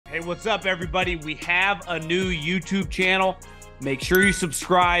Hey, what's up, everybody? We have a new YouTube channel. Make sure you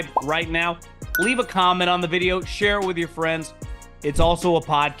subscribe right now. Leave a comment on the video. Share it with your friends. It's also a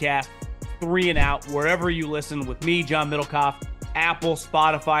podcast, 3 and Out, wherever you listen with me, John Middlekauff, Apple,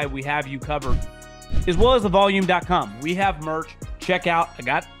 Spotify. We have you covered, as well as thevolume.com. We have merch. Check out. I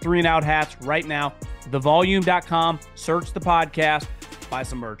got 3 and Out hats right now. Thevolume.com. Search the podcast. Buy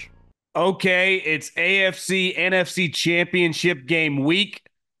some merch. Okay, it's AFC NFC Championship game week.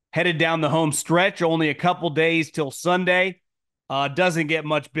 Headed down the home stretch, only a couple days till Sunday. Doesn't get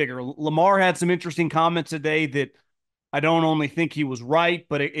much bigger. Lamar had some interesting comments today that I don't only think he was right,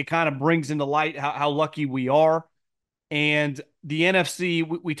 but it kind of brings into light how lucky we are. And the NFC,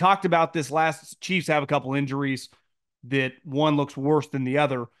 we talked about this last. Chiefs have a couple injuries that one looks worse than the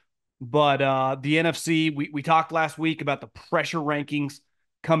other. But the NFC, we talked last week about the pressure rankings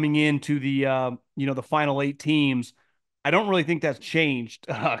coming into the the final 8 teams. I don't really think that's changed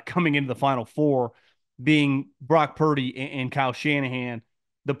coming into the Final Four, being Brock Purdy and Kyle Shanahan,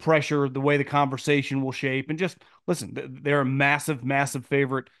 the pressure, the way the conversation will shape. And just, listen, they're a massive, massive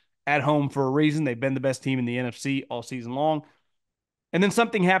favorite at home for a reason. They've been the best team in the NFC all season long. And then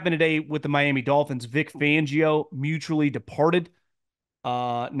something happened today with the Miami Dolphins. Vic Fangio mutually departed.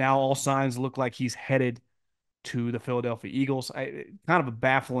 Now all signs look like he's headed to the Philadelphia Eagles. Kind of a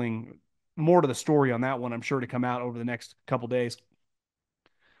baffling... More to the story on that one, I'm sure, to come out over the next couple days.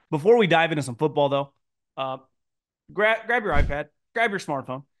 Before we dive into some football, though, grab your iPad, grab your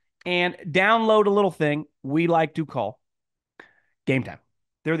smartphone, and download a little thing we like to call Gametime.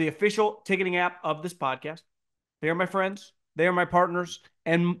 They're the official ticketing app of this podcast. They are my friends. They are my partners.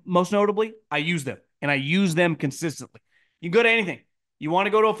 And most notably, I use them, and I use them consistently. You can go to anything. You want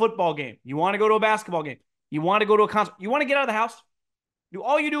to go to a football game. You want to go to a basketball game. You want to go to a concert. You want to get out of the house.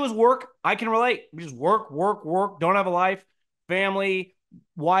 All you do is work. I can relate. We just work. Don't have a life, family,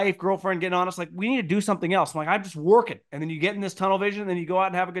 wife, girlfriend getting on us. Like, we need to do something else. I'm like, I'm just working. And then you get in this tunnel vision, and then you go out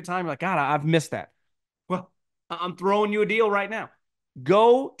and have a good time. You're like, God, I've missed that. Well, I'm throwing you a deal right now.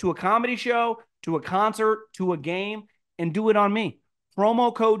 Go to a comedy show, to a concert, to a game, and do it on me.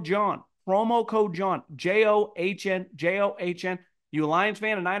 Promo code John. Promo code John. John. John. You a Lions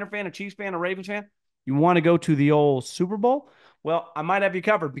fan, a Niner fan, a Chiefs fan, a Ravens fan? You want to go to the old Super Bowl? Well, I might have you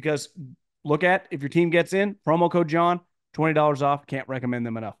covered, because look at, if your team gets in, promo code John, $20 off. Can't recommend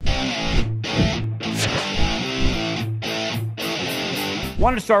them enough.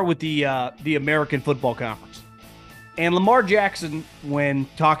 Wanted to start with the American Football Conference. And Lamar Jackson, when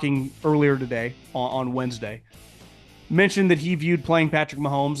talking earlier today on Wednesday, mentioned that he viewed playing Patrick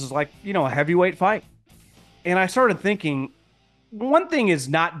Mahomes as like, a heavyweight fight. And I started thinking, one thing is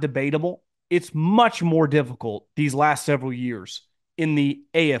not debatable. It's much more difficult these last several years in the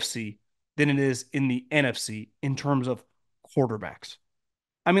AFC than it is in the NFC in terms of quarterbacks.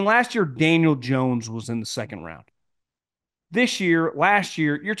 I mean, last year, Daniel Jones was in the second round. Last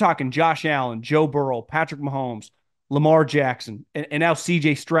year, you're talking Josh Allen, Joe Burrow, Patrick Mahomes, Lamar Jackson, and now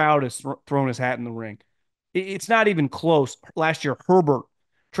CJ Stroud has thrown his hat in the ring. It's not even close. Last year, Herbert,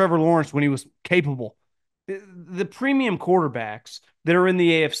 Trevor Lawrence, when he was capable. The premium quarterbacks that are in the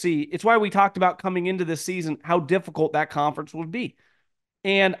AFC, it's why we talked about coming into this season how difficult that conference would be.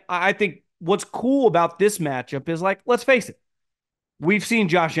 And I think what's cool about this matchup is, like, let's face it, we've seen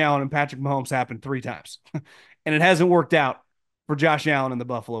Josh Allen and Patrick Mahomes happen 3 times, and it hasn't worked out for Josh Allen and the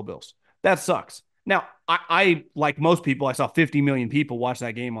Buffalo Bills. That sucks. Now, I like most people, I saw 50 million people watch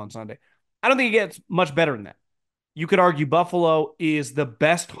that game on Sunday. I don't think it gets much better than that. You could argue Buffalo is the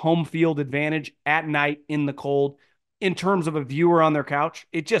best home field advantage at night in the cold in terms of a viewer on their couch.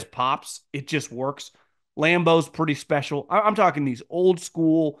 It just pops. It just works. Lambeau's pretty special. I'm talking these old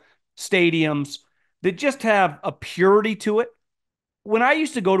school stadiums that just have a purity to it. When I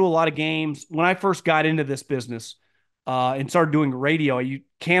used to go to a lot of games, when I first got into this business and started doing radio,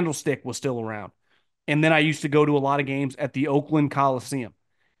 Candlestick was still around. And then I used to go to a lot of games at the Oakland Coliseum.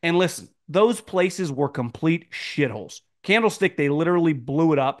 And listen, those places were complete shitholes. Candlestick, they literally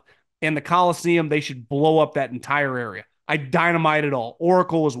blew it up. And the Coliseum, they should blow up that entire area. I dynamite it all.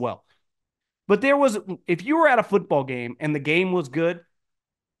 Oracle as well. But if you were at a football game and the game was good,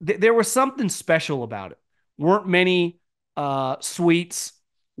 there was something special about it. Weren't many suites.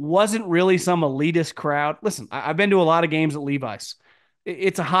 Wasn't really some elitist crowd. Listen, I've been to a lot of games at Levi's.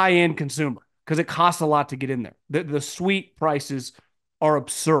 It's a high-end consumer because it costs a lot to get in there. The suite prices are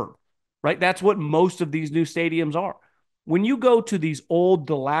absurd, right? That's what most of these new stadiums are. When you go to these old,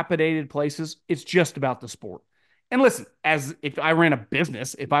 dilapidated places, it's just about the sport. And listen, as if I ran a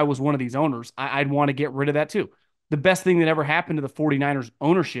business, if I was one of these owners, I'd want to get rid of that too. The best thing that ever happened to the 49ers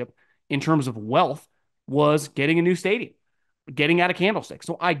ownership in terms of wealth was getting a new stadium. getting out of Candlestick.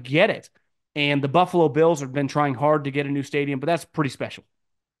 So I get it. And the Buffalo Bills have been trying hard to get a new stadium, but that's pretty special.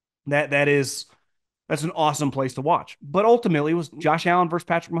 That's an awesome place to watch. But ultimately, it was Josh Allen versus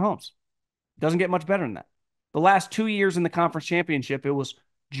Patrick Mahomes. Doesn't get much better than that. The last 2 years in the conference championship, it was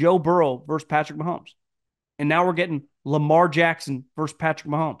Joe Burrow versus Patrick Mahomes. And now we're getting Lamar Jackson versus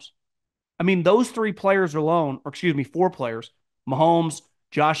Patrick Mahomes. I mean, those three players alone, or excuse me, four players, Mahomes,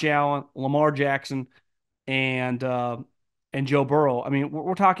 Josh Allen, Lamar Jackson, and Joe Burrow. I mean,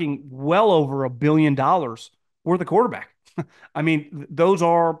 we're talking well over $1 billion worth of quarterback. I mean, those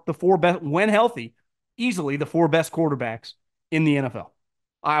are the four best, when healthy, easily the four best quarterbacks in the NFL.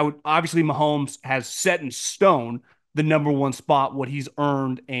 I would obviously Mahomes has set in stone the number one spot, what he's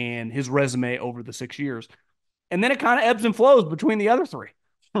earned and his resume over the 6 years. And then it kind of ebbs and flows between the other three,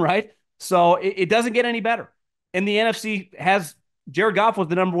 right? So it doesn't get any better. And the NFC has Jared Goff was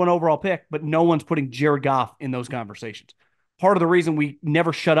the number one overall pick, but no one's putting Jared Goff in those conversations. Part of the reason we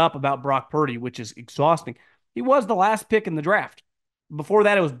never shut up about Brock Purdy, which is exhausting, he was the last pick in the draft. Before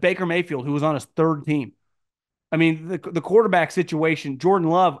that, it was Baker Mayfield, who was on his third team. I mean, the quarterback situation, Jordan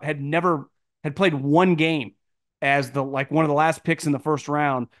Love had played one game as one of the last picks in the first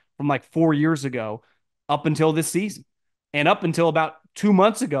round from like 4 years ago up until this season. And up until about 2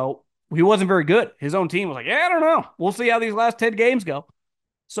 months ago, he wasn't very good. His own team was like, yeah, I don't know. We'll see how these last 10 games go.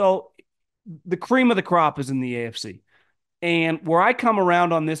 So the cream of the crop is in the AFC. And where I come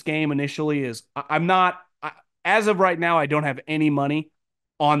around on this game initially is as of right now, I don't have any money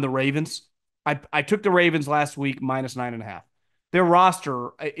on the Ravens. I took the Ravens last week -9.5. Their roster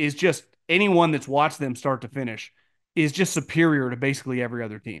is just anyone that's watched them start to finish is just superior to basically every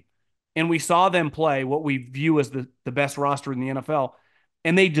other team. And we saw them play what we view as the best roster in the NFL,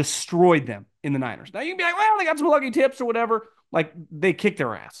 and they destroyed them in the Niners. Now you can be like, well, they got some lucky tips or whatever. Like they kicked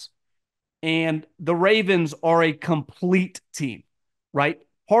their ass. And the Ravens are a complete team, right?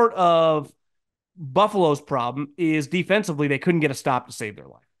 Part of Buffalo's problem is defensively, they couldn't get a stop to save their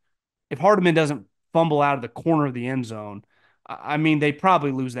life. If Hardeman doesn't fumble out of the corner of the end zone, I mean, they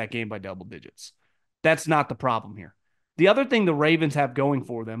probably lose that game by double digits. That's not the problem here. The other thing the Ravens have going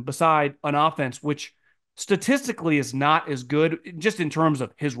for them, beside an offense, which statistically is not as good, just in terms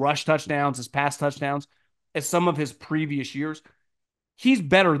of his rush touchdowns, his pass touchdowns, as some of his previous years, he's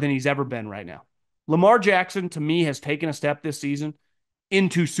better than he's ever been right now. Lamar Jackson, to me, has taken a step this season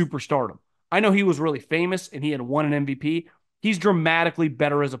into superstardom. I know he was really famous and he had won an MVP. He's dramatically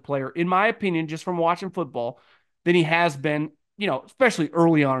better as a player, in my opinion, just from watching football, than he has been, especially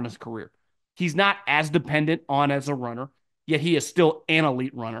early on in his career. He's not as dependent on as a runner, yet he is still an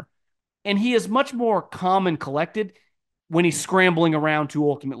elite runner. And he is much more calm and collected when he's scrambling around to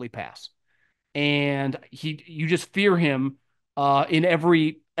ultimately pass. And you just fear him in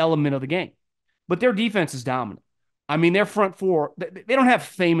every element of the game. But their defense is dominant. I mean, their front four, they don't have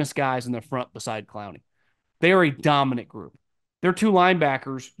famous guys in their front beside Clowney. They are a dominant group. Their two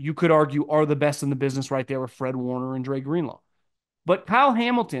linebackers, you could argue, are the best in the business right there with Fred Warner and Dre Greenlaw. But Kyle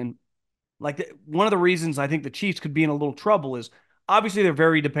Hamilton, one of the reasons I think the Chiefs could be in a little trouble is obviously they're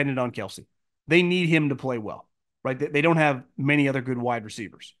very dependent on Kelsey. They need him to play well, right? They don't have many other good wide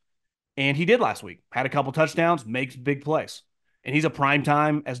receivers. And he did last week. Had a couple touchdowns, makes big plays. And he's a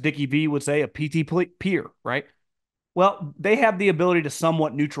primetime, as Dickie V would say, a PT peer, right? Well, they have the ability to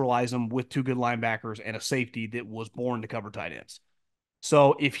somewhat neutralize him with two good linebackers and a safety that was born to cover tight ends.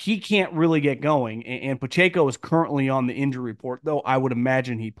 So if he can't really get going, and Pacheco is currently on the injury report, though I would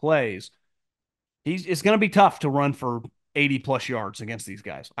imagine he plays, it's going to be tough to run for 80 plus yards against these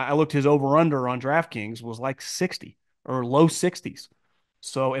guys. I looked, his over-under on DraftKings was like 60 or low 60s.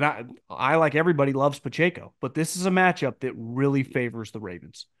 So, and I like everybody loves Pacheco, but this is a matchup that really favors the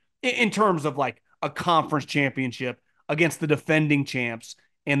Ravens in terms of like a conference championship against the defending champs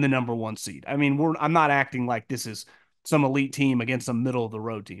and the number one seed. I mean, I'm not acting like this is some elite team against some middle of the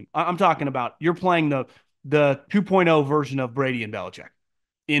road team. I'm talking about you're playing the 2.0 version of Brady and Belichick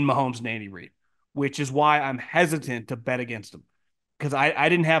in Mahomes and Andy Reid, which is why I'm hesitant to bet against them, because I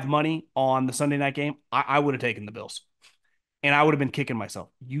didn't have money on the Sunday night game. I would have taken the Bills. And I would have been kicking myself.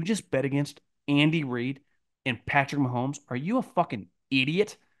 You just bet against Andy Reid and Patrick Mahomes. Are you a fucking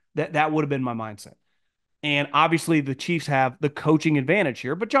idiot? That would have been my mindset. And obviously the Chiefs have the coaching advantage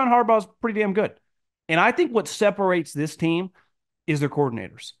here, but John Harbaugh's pretty damn good. And I think what separates this team is their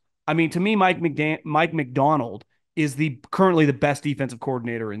coordinators. I mean, to me, Mike Macdonald is currently the best defensive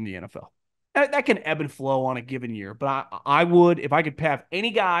coordinator in the NFL. That can ebb and flow on a given year, but I would, if I could have any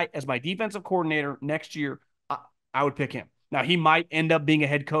guy as my defensive coordinator next year, I would pick him. Now, he might end up being a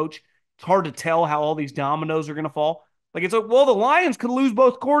head coach. It's hard to tell how all these dominoes are going to fall. Like, it's like, well, the Lions could lose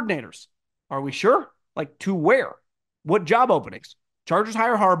both coordinators. Are we sure? Like, to where? What job openings? Chargers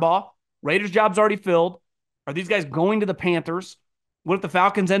hire Harbaugh. Raiders job's already filled. Are these guys going to the Panthers? What if the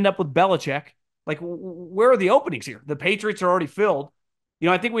Falcons end up with Belichick? Like, where are the openings here? The Patriots are already filled.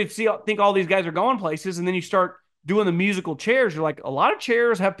 I think think all these guys are going places, and then you start doing the musical chairs. You're like, a lot of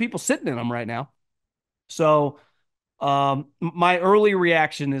chairs have people sitting in them right now. So, my early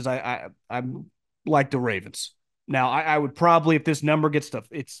reaction is I'm like the Ravens. Now, I would probably, if this number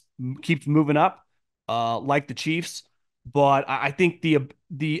keeps moving up, like the Chiefs, but I think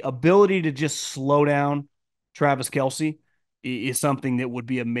the ability to just slow down Travis Kelce is something that would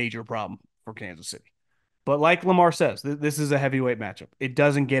be a major problem for Kansas City. But like Lamar says, this is a heavyweight matchup. It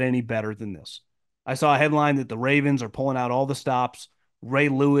doesn't get any better than this. I saw a headline that the Ravens are pulling out all the stops. Ray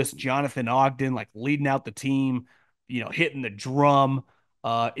Lewis, Jonathan Ogden, like leading out the team, hitting the drum.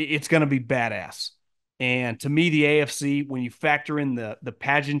 It's going to be badass. And to me, the AFC, when you factor in the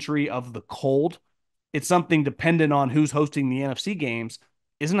pageantry of the cold, it's something dependent on who's hosting the NFC games,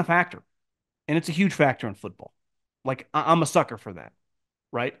 isn't a factor. And it's a huge factor in football. Like, I'm a sucker for that,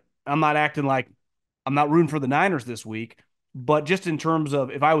 right? I'm not acting like I'm not rooting for the Niners this week, but just in terms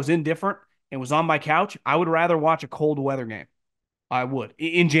of if I was indifferent and was on my couch, I would rather watch a cold weather game. I would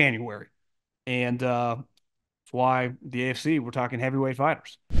in January. And that's why the AFC, we're talking heavyweight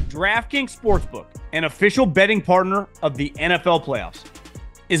fighters. DraftKings Sportsbook, an official betting partner of the NFL playoffs,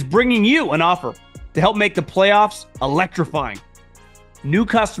 is bringing you an offer to help make the playoffs electrifying. New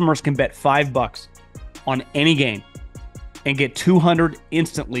customers can bet $5 on any game and get $200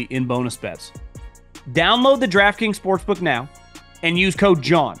 instantly in bonus bets. Download the DraftKings Sportsbook now and use code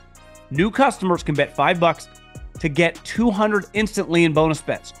JOHN. New customers can bet $5 to get $200 instantly in bonus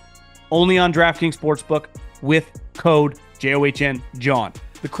bets. Only on DraftKings Sportsbook with code JOHN John.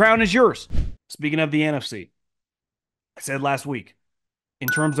 The crown is yours. Speaking of the NFC, I said last week, in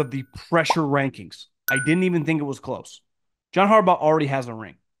terms of the pressure rankings, I didn't even think it was close. John Harbaugh already has a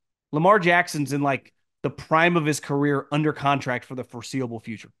ring. Lamar Jackson's in like the prime of his career under contract for the foreseeable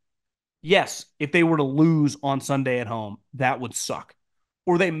future. Yes, if they were to lose on Sunday at home, that would suck.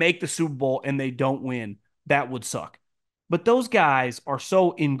 Or they make the Super Bowl and they don't win, that would suck. But those guys are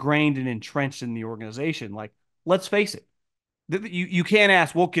so ingrained and entrenched in the organization. Like, let's face it. You can't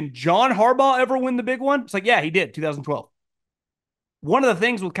ask, well, can John Harbaugh ever win the big one? It's like, yeah, he did, 2012. One of the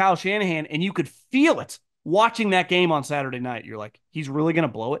things with Kyle Shanahan, and you could feel it watching that game on Saturday night, you're like, he's really going to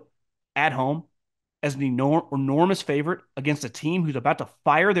blow it at home as an enormous favorite against a team who's about to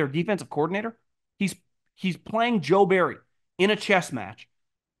fire their defensive coordinator. He's playing Joe Barry in a chess match.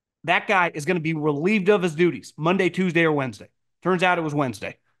 That guy is going to be relieved of his duties Monday, Tuesday, or Wednesday. Turns out it was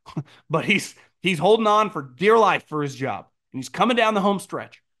Wednesday. But he's holding on for dear life for his job. And he's coming down the home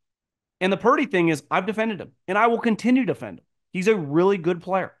stretch. And the Purdy thing is, I've defended him. And I will continue to defend him. He's a really good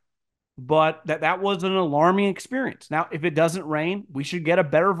player. But that was an alarming experience. Now, if it doesn't rain, we should get a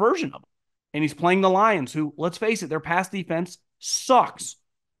better version of him. And he's playing the Lions, who, let's face it, their pass defense sucks.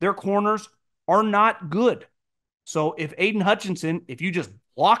 Their corners are not good. So if Aiden Hutchinson, if you just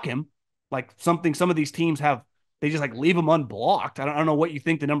block him, like some of these teams have, they just like leave him unblocked. I don't know what you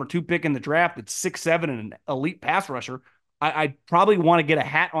think the number 2 pick in the draft, it's 6'7" and an elite pass rusher. I probably want to get a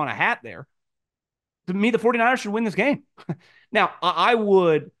hat on a hat there. To me, the 49ers should win this game. Now, I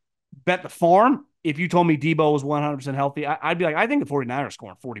would bet the farm if you told me Debo was 100% healthy. I'd be like, I think the 49ers are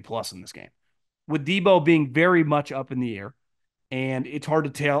scoring 40 plus in this game. With Debo being very much up in the air, and it's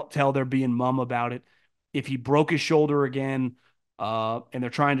hard to tell they're being mum about it. If he broke his shoulder again, and they're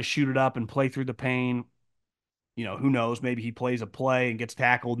trying to shoot it up and play through the pain, who knows? Maybe he plays a play and gets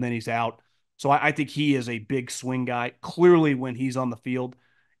tackled and then he's out. So I think he is a big swing guy. Clearly, when he's on the field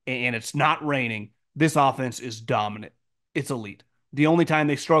and it's not raining, this offense is dominant. It's elite. The only time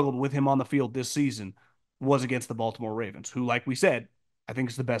they struggled with him on the field this season was against the Baltimore Ravens, who, like we said, I think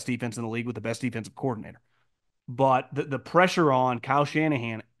is the best defense in the league with the best defensive coordinator. But the pressure on Kyle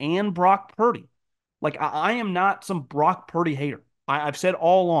Shanahan and Brock Purdy, like I am not some Brock Purdy hater. I've said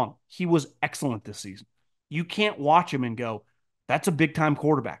all along, he was excellent this season. You can't watch him and go, that's a big-time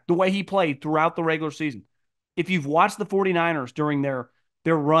quarterback. The way he played throughout the regular season. If you've watched the 49ers during their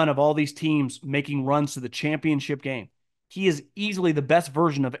run of all these teams making runs to the championship game, he is easily the best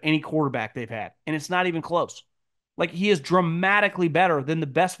version of any quarterback they've had. And it's not even close. Like, he is dramatically better than the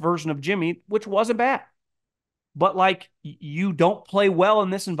best version of Jimmy, which wasn't bad. But, like, you don't play well in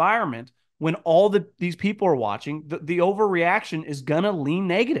this environment when all these people are watching. The overreaction is going to lean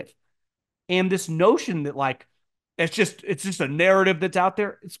negative. And this notion that, like, it's just a narrative that's out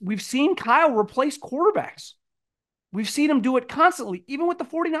there. We've seen Kyle replace quarterbacks. We've seen him do it constantly, even with the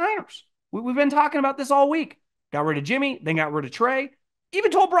 49ers. We've been talking about this all week. Got rid of Jimmy, then got rid of Trey.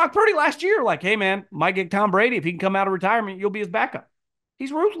 Even told Brock Purdy last year, like, hey, man, might get Tom Brady. If he can come out of retirement, you'll be his backup.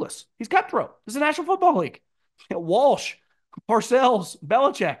 He's ruthless. He's cutthroat. This is the National Football League. Walsh, Parcells,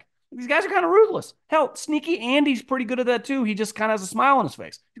 Belichick. These guys are kind of ruthless. Hell, Sneaky Andy's pretty good at that too. He just kind of has a smile on his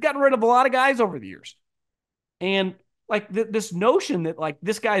face. He's gotten rid of a lot of guys over the years. And like this notion that like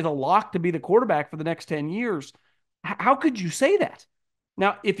this guy's a lock to be the quarterback for the next 10 years, how could you say that?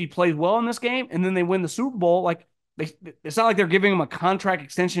 Now, if he plays well in this game and then they win the Super Bowl, like it's not like they're giving him a contract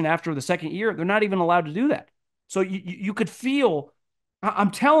extension after the second year. They're not even allowed to do that. So you could feel,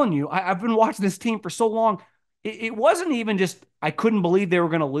 I'm telling you, I've been watching this team for so long. It wasn't even just, I couldn't believe they were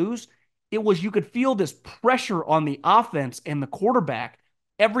going to lose. It was, you could feel this pressure on the offense and the quarterback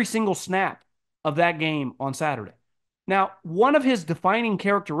every single snap of that game on Saturday. Now, one of his defining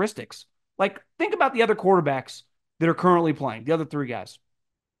characteristics, like think about the other quarterbacks that are currently playing, the other three guys.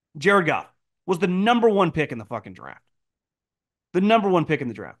 Jared Goff was the number one pick in the fucking draft. The number one pick in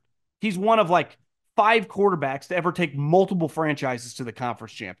the draft. He's one of like 5 quarterbacks to ever take multiple franchises to the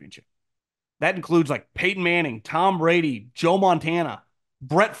conference championship. That includes like Peyton Manning, Tom Brady, Joe Montana,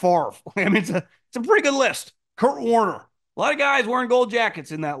 Brett Favre. I mean, it's a pretty good list. Kurt Warner. A lot of guys wearing gold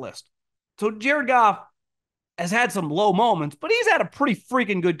jackets in that list. So Jared Goff has had some low moments, but he's had a pretty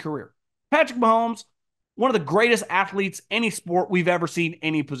freaking good career. Patrick Mahomes, one of the greatest athletes any sport we've ever seen,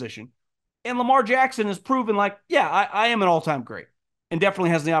 any position. And Lamar Jackson has proven like, yeah, I am an all-time great and definitely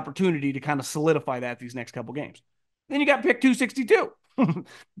has the opportunity to kind of solidify that these next couple games. Then you got pick 262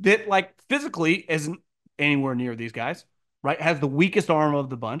 that like physically isn't anywhere near these guys, right? Has the weakest arm of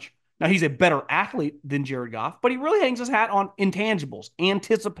the bunch. Now he's a better athlete than Jared Goff, but he really hangs his hat on intangibles,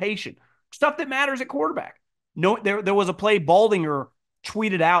 anticipation, stuff that matters at quarterback. No, there was a play Baldinger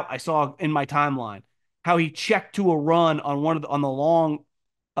tweeted out, I saw in my timeline, how he checked to a run on the long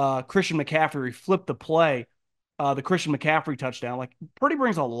Christian McCaffrey. He flipped the play, the Christian McCaffrey touchdown. Like Purdy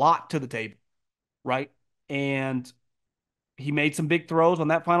brings a lot to the table, right? And he made some big throws on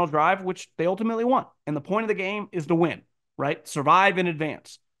that final drive, which they ultimately won. And the point of the game is to win, right? Survive and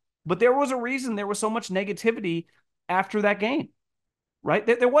advance. But there was a reason there was so much negativity after that game, right?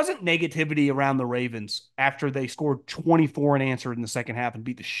 There wasn't negativity around the Ravens after they scored 24 unanswered in the second half and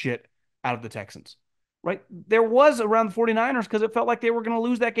beat the shit out of the Texans, right? There was around the 49ers because it felt like they were going to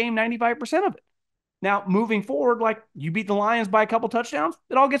lose that game 95% of it. Now, moving forward, like you beat the Lions by a couple touchdowns,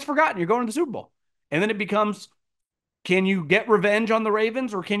 it all gets forgotten. You're going to the Super Bowl. And then it becomes, can you get revenge on the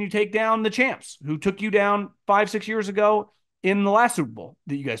Ravens or can you take down the champs who took you down 5-6 years ago in the last Super Bowl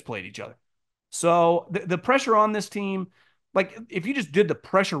that you guys played each other? So the pressure on this team, like if you just did the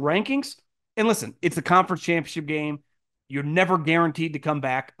pressure rankings, and listen, it's a conference championship game. You're never guaranteed to come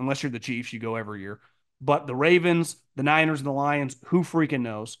back unless you're the Chiefs. You go every year. But the Ravens, the Niners, and the Lions, who freaking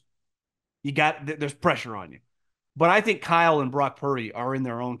knows? There's pressure on you. But I think Kyle and Brock Purdy are in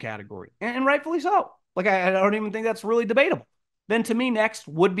their own category, and rightfully so. Like, I don't even think that's really debatable. Then to me, next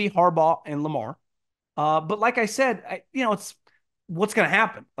would be Harbaugh and Lamar. But like I said, it's what's going to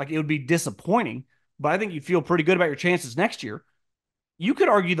happen. Like, it would be disappointing, but I think you feel pretty good about your chances next year. You could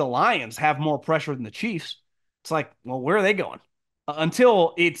argue the Lions have more pressure than the Chiefs. It's like, well, where are they going?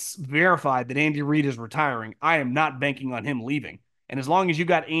 Until it's verified that Andy Reid is retiring, I am not banking on him leaving. And as long as you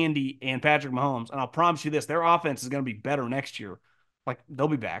got Andy and Patrick Mahomes, and I'll promise you this, their offense is going to be better next year. Like, they'll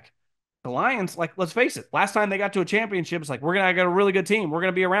be back. The Lions, like, let's face it, last time they got to a championship, it's like, we're going to get a really good team. We're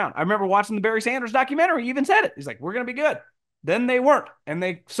going to be around. I remember watching the Barry Sanders documentary. He even said it. He's like, we're going to be good. Then they weren't, and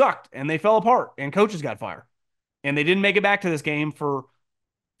they sucked, and they fell apart, and coaches got fired. And they didn't make it back to this game for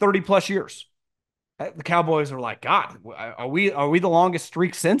 30 plus years. The Cowboys are like, God, are we the longest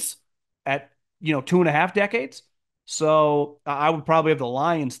streak since at 2.5 decades? So I would probably have the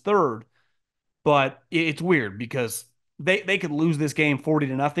Lions third, but it's weird because they could lose this game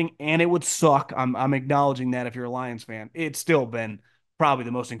 40-0, and it would suck. I'm acknowledging that if you're a Lions fan, it's still been probably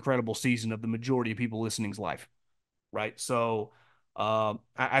the most incredible season of the majority of people listening's life, right? So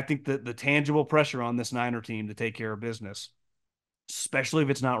I think that the tangible pressure on this Niner team to take care of business, especially if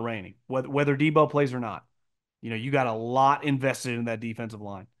it's not raining, whether Debo plays or not, you got a lot invested in that defensive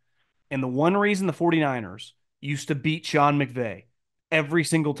line. And the one reason the 49ers used to beat Sean McVay every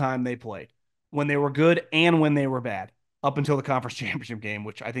single time they played, when they were good and when they were bad, up until the conference championship game,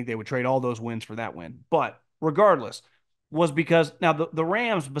 which I think they would trade all those wins for that win. But regardless, was because now the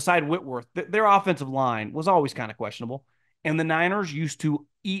Rams, beside Whitworth, their offensive line was always kind of questionable. And the Niners used to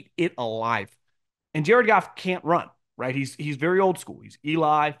eat it alive. And Jared Goff can't run, right? He's very old school. He's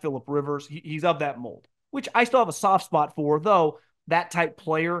Eli, Phillip Rivers. He's of that mold, which I still have a soft spot for, though that type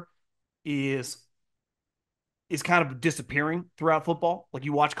player is kind of disappearing throughout football. Like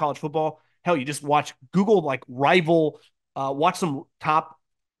you watch college football, hell, you just watch Google like rival Watch some top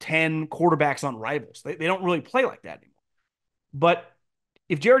 10 quarterbacks on rivals. They don't really play like that anymore. But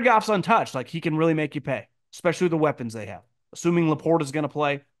if Jared Goff's untouched, like he can really make you pay, especially with the weapons they have. Assuming Laporte is going to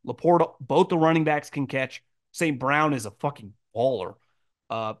play, Laporte, both the running backs can catch. St. Brown is a fucking baller.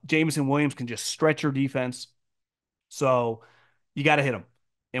 Jameson Williams can just stretch your defense. So you got to hit him.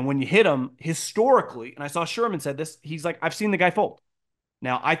 And when you hit him, historically, and I saw Sherman said this, he's like, I've seen the guy fold.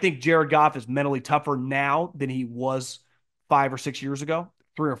 Now, I think Jared Goff is mentally tougher now than he was 5 or 6 years ago,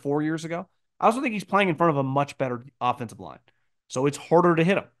 3 or 4 years ago. I also think he's playing in front of a much better offensive line. So it's harder to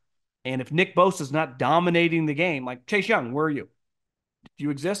hit him. And if Nick Bosa is not dominating the game, like Chase Young, where are you? Do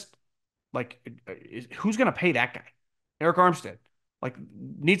you exist? Like, who's going to pay that guy? Eric Armstead. Like,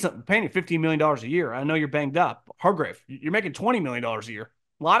 needs some paying you $15 million a year. I know you're banged up. Hargrave, you're making $20 million a year.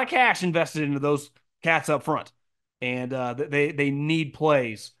 A lot of cash invested into those cats up front. And they need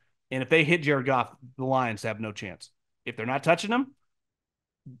plays. And if they hit Jared Goff, the Lions have no chance. If they're not touching him,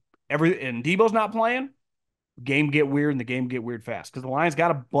 and Debo's not playing, game get weird and the game get weird fast because the Lions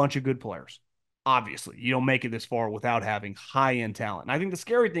got a bunch of good players. Obviously, you don't make it this far without having high-end talent. And I think the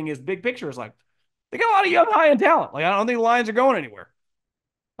scary thing is big picture is like they got a lot of young high-end talent. Like I don't think the Lions are going anywhere.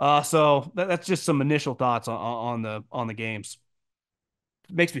 So that's just some initial thoughts on the games.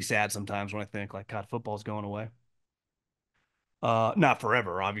 It makes me sad sometimes when I think like God, football's going away. Not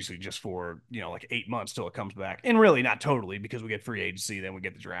forever, obviously, just for like 8 months till it comes back, and really not totally because we get free agency, then we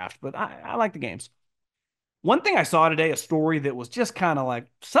get the draft. But I like the games. One thing I saw today, a story that was just kind of like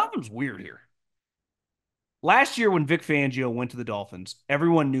something's weird here. Last year, when Vic Fangio went to the Dolphins,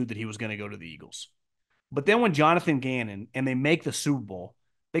 everyone knew that he was going to go to the Eagles. But then when Jonathan Gannon and they make the Super Bowl,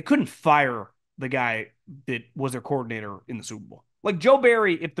 they couldn't fire the guy that was their coordinator in the Super Bowl. Like Joe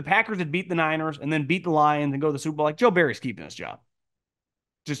Barry, if the Packers had beat the Niners and then beat the Lions and go to the Super Bowl, like Joe Barry's keeping his job.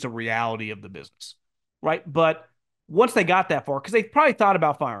 Just a reality of the business, right? But once they got that far, because they probably thought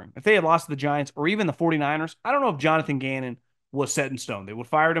about firing. If they had lost to the Giants or even the 49ers, I don't know if Jonathan Gannon was set in stone. They would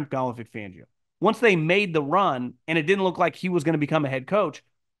have fired him, gone with Vic Fangio. Once they made the run and it didn't look like he was going to become a head coach,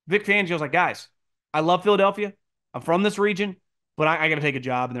 Vic Fangio was like, guys, I love Philadelphia. I'm from this region, but I got to take a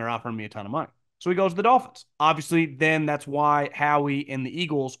job and they're offering me a ton of money. So he goes to the Dolphins. Obviously, then that's why Howie and the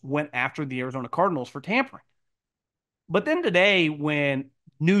Eagles went after the Arizona Cardinals for tampering. But then today, when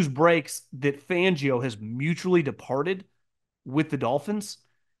news breaks that Fangio has mutually departed with the Dolphins,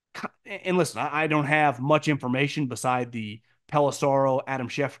 and listen, I don't have much information beside the Pelissaro, Adam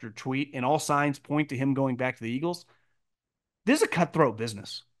Schefter tweet, and all signs point to him going back to the Eagles. This is a cutthroat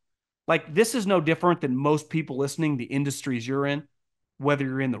business. Like, this is no different than most people listening, the industries you're in, whether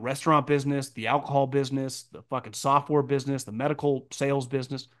you're in the restaurant business, the alcohol business, the fucking software business, the medical sales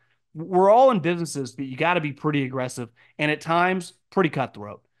business. We're all in businesses that you got to be pretty aggressive and at times pretty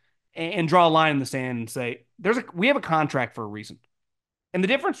cutthroat and draw a line in the sand and say, we have a contract for a reason. And the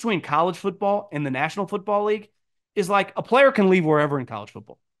difference between college football and the National Football League is like a player can leave wherever in college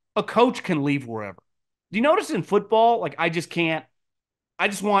football. A coach can leave wherever. Do you notice in football, like I just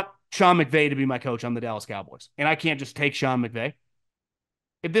want Sean McVay to be my coach on the Dallas Cowboys. And I can't just take Sean McVay.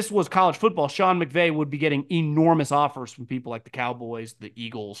 If this was college football, Sean McVay would be getting enormous offers from people like the Cowboys, the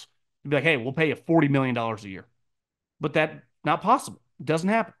Eagles. He'd be like, hey, we'll pay you $40 million a year. But that's not possible. It doesn't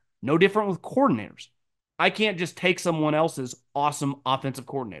happen. No different with coordinators. I can't just take someone else's awesome offensive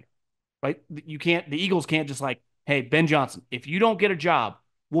coordinator, right? The Eagles can't just like, hey, Ben Johnson, if you don't get a job,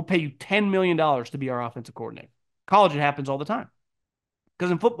 we'll pay you $10 million to be our offensive coordinator. College, it happens all the time.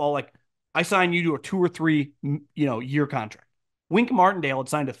 Because in football, like I sign you to a 2 or 3, year contract. Wink Martindale had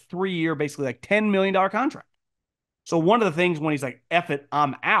signed a 3-year, basically like $10 million contract. So one of the things when he's like, F it,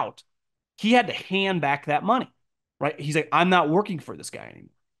 I'm out, he had to hand back that money, right? He's like, I'm not working for this guy anymore.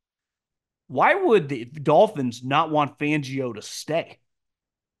 Why would the Dolphins not want Fangio to stay?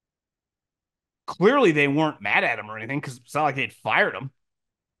 Clearly, they weren't mad at him or anything because it's not like they'd fired him.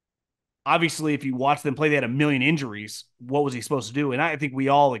 Obviously, if you watch them play, they had a million injuries. What was he supposed to do? And I think we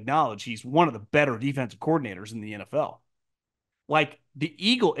all acknowledge he's one of the better defensive coordinators in the NFL. Like the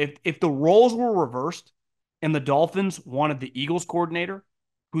if the roles were reversed and the Dolphins wanted the Eagles coordinator,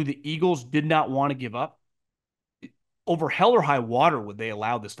 who the Eagles did not want to give up, over hell or high water would they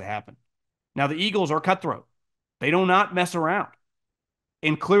allow this to happen. Now, the Eagles are cutthroat. They do not mess around.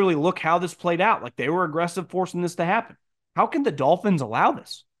 And clearly, look how this played out. Like, they were aggressive forcing this to happen. How can the Dolphins allow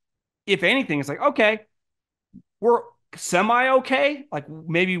this? If anything, it's like, okay, we're semi-okay. Like,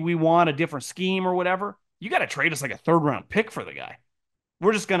 maybe we want a different scheme or whatever. You got to trade us like a third-round pick for the guy.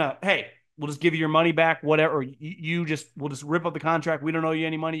 We're just going to, hey, we'll just give you your money back, whatever. We'll just rip up the contract. We don't owe you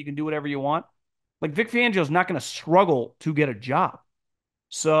any money. You can do whatever you want. Like, Vic Fangio is not going to struggle to get a job.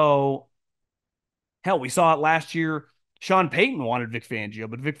 So, hell, we saw it last year. Sean Payton wanted Vic Fangio,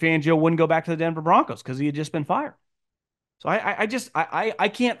 but Vic Fangio wouldn't go back to the Denver Broncos because he had just been fired. So I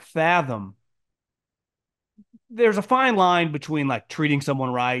can't fathom. There's a fine line between like treating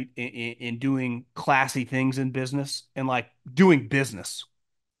someone right and doing classy things in business and like doing business.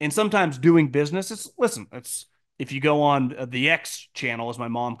 And sometimes doing business is, listen, it's, if you go on the X channel, as my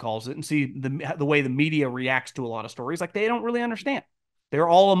mom calls it, and see the way the media reacts to a lot of stories, like they don't really understand. They're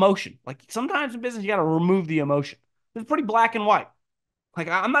all emotion. Like sometimes in business, you got to remove the emotion. It's pretty black and white. Like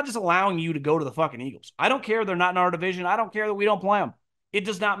I'm not just allowing you to go to the fucking Eagles. I don't care they're not in our division. I don't care that we don't play them. It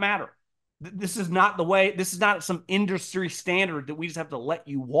does not matter. This is not the way. This is not some industry standard that we just have to let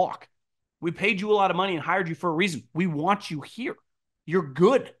you walk. We paid you a lot of money and hired you for a reason. We want you here. You're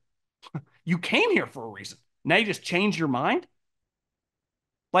good. You came here for a reason. Now you just change your mind.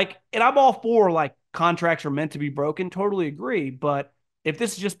 Like, and I'm all for like contracts are meant to be broken. Totally agree. But if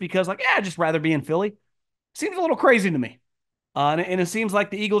this is just because, like, yeah, I'd just rather be in Philly, seems a little crazy to me. And it seems like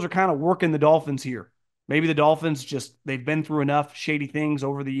the Eagles are kind of working the Dolphins here. Maybe the Dolphins just, they've been through enough shady things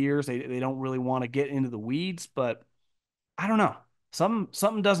over the years. They don't really want to get into the weeds, but I don't know.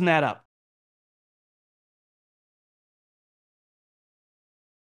 Something doesn't add up.